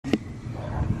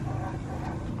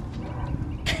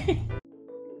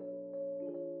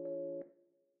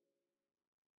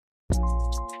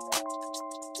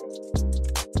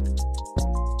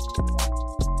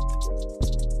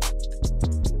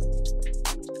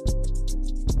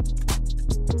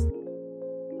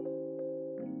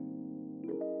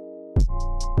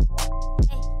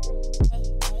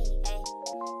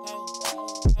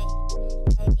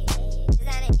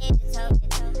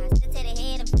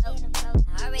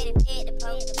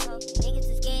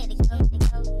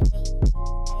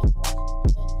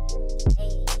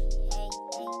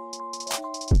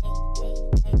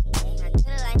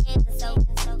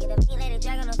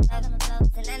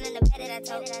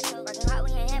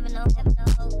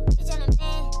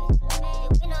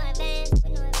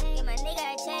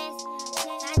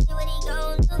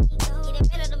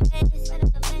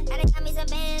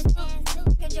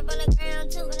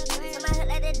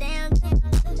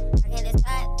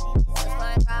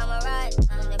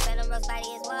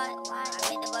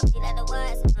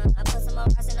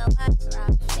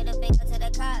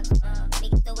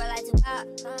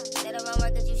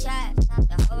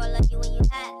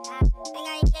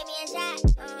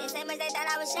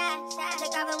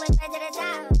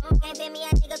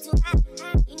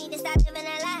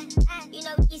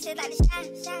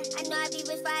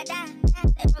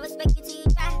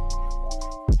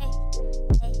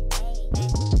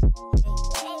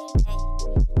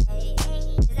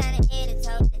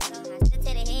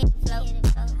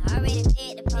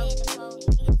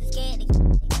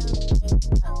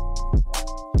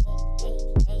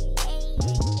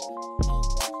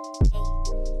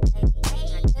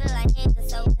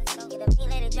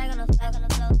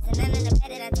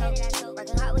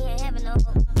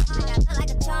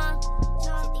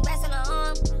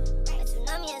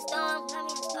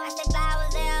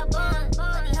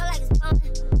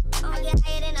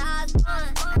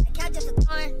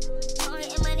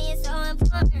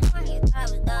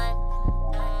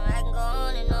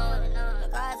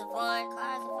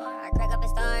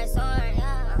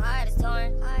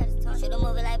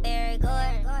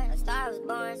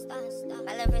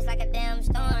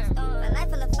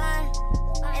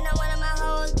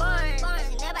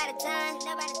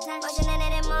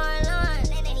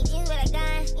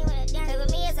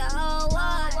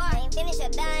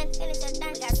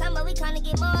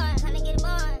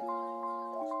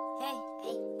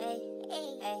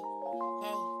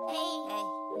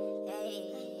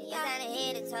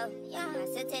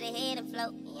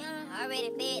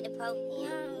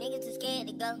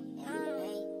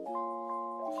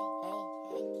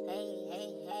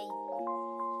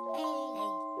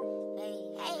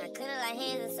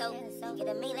Get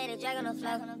a meat, let it drag on the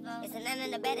floor. It's a nine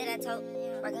in the bed that I told.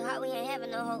 Working hard, we ain't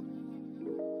having no hope.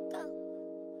 Go.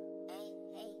 Hey,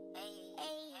 hey, hey,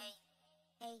 hey,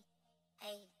 hey,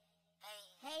 hey, hey,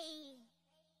 hey.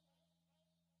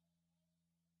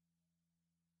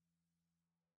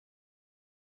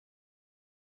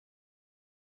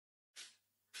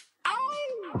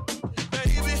 Oh,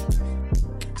 baby,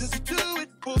 does he do it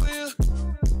for you?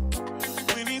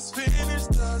 When he's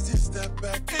finished, does he step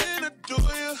back and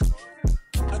adore you?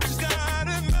 I just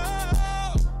gotta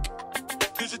know,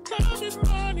 'cause your time is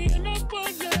money and I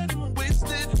won't let him waste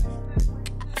it.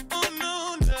 Oh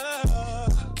no, no,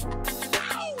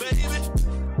 oh, baby,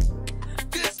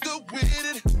 just go with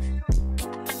it.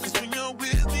 'Cause when you're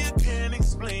with me, I can't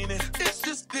explain it. It's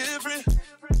just different.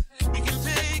 We can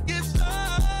take it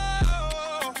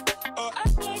slow, or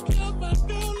act like you're my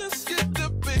girl. Let's skip the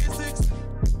basics.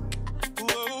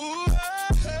 Whoa,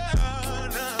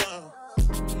 no.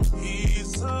 He's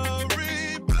so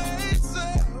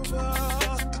replaceable.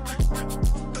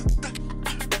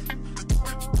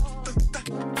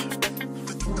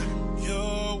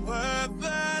 You're worth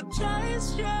the chase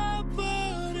you're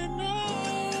putting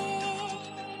on.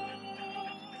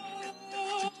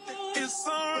 It's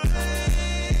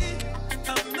alright,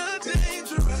 I'm not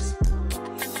dangerous.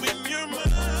 When you're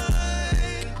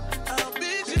mine, I'll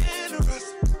be generous.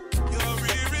 You're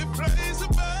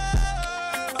irreplaceable,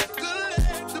 a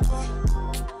collectible,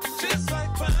 just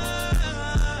like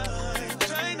fine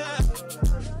China.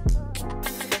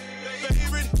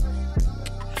 Favorite,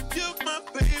 you're my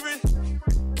favorite.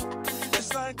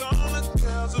 It's like all the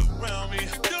girls around me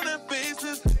don't have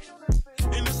faces,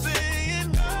 and the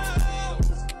saying goes,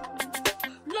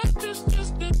 life is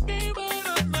just a game, but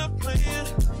I'm not playing.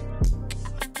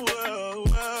 Whoa,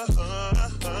 whoa,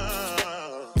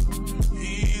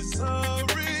 he's so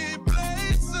replaceable.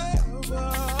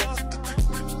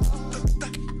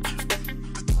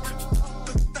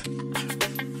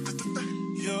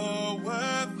 You're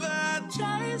worth the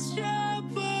chase you're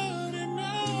putting on.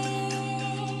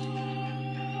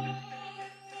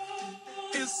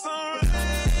 It's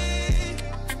alright,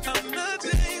 I'm not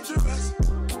dangerous.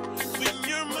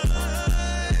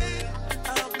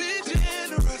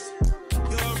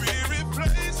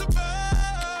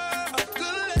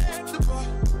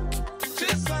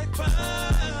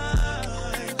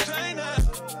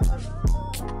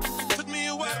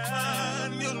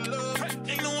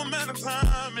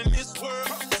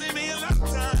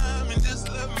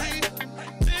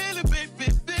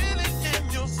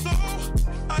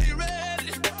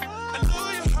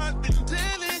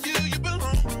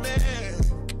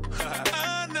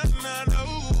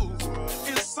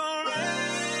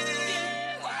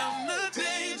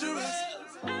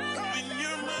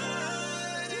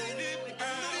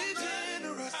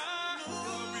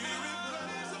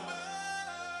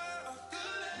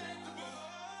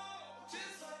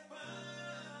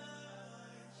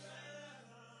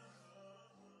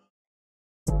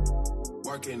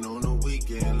 Working on the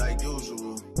weekend like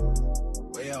usual.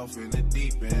 Way off in the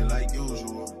deep end like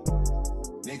usual.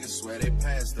 Niggas swear they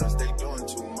passed us, they doing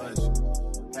too much.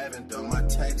 Haven't done my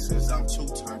taxes, I'm too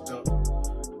turned up.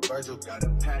 Virgil got a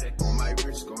paddock on my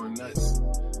wrist going nuts.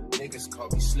 Niggas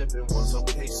caught me slipping, was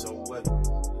okay, so what?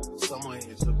 Someone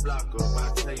hit the block up,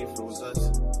 I tell you if it was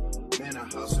us. Man, a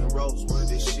house in Rosewood,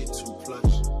 this shit too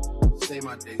plush. Say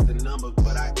my day's the number,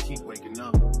 but I keep waking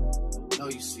up. Know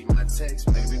you see my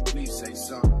text, baby, please say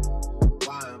something.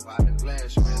 Wine by the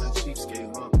glass, man, a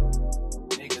cheapskate hump.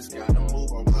 Niggas gotta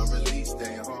move on my release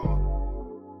day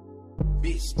home.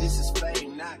 Bitch, this is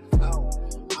fame, not clout.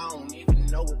 I don't even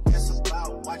know what that's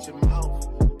about. Watch your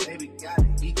mouth. Baby got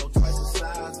an ego twice the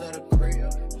size of the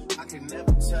crib. I can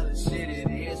never tell a shit, it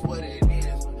is what it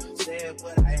is. Said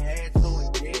what I had to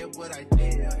and did what I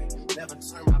did. Never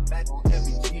turn my back on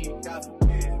every G, God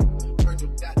forbid. Virgil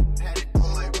got the paddock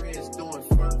on my wrist, doing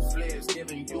front flips.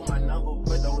 Giving you my number,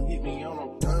 but don't hit me on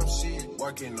no dumb shit.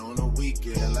 Working on the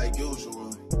weekend like usual.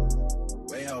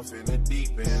 Way off in the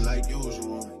deep end like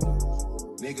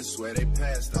usual. Niggas swear they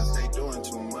passed us, they doing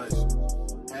too much.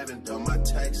 Haven't done my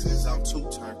taxes, I'm too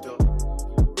turned up.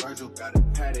 Virgil got a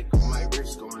paddock on my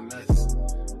wrist going nuts.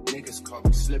 Niggas caught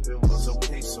me slipping, was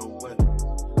okay, so what?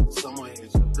 Someone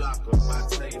hit the block up, I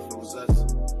tell you if it was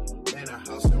us. Man, a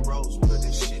house in Rosewood,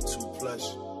 this shit too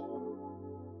plush.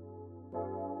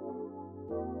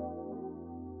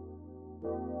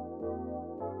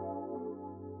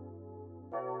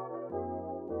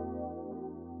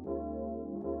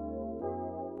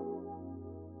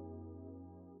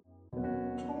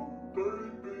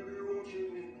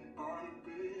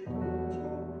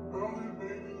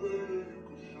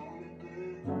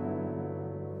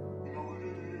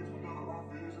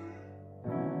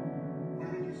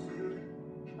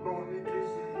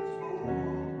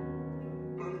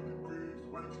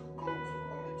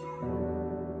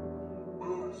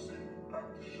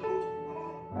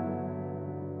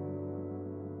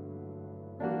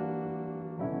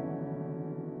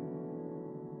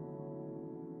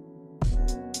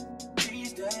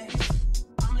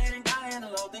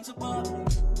 Things above me.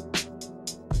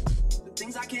 The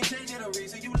things I can't change it are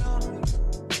easy.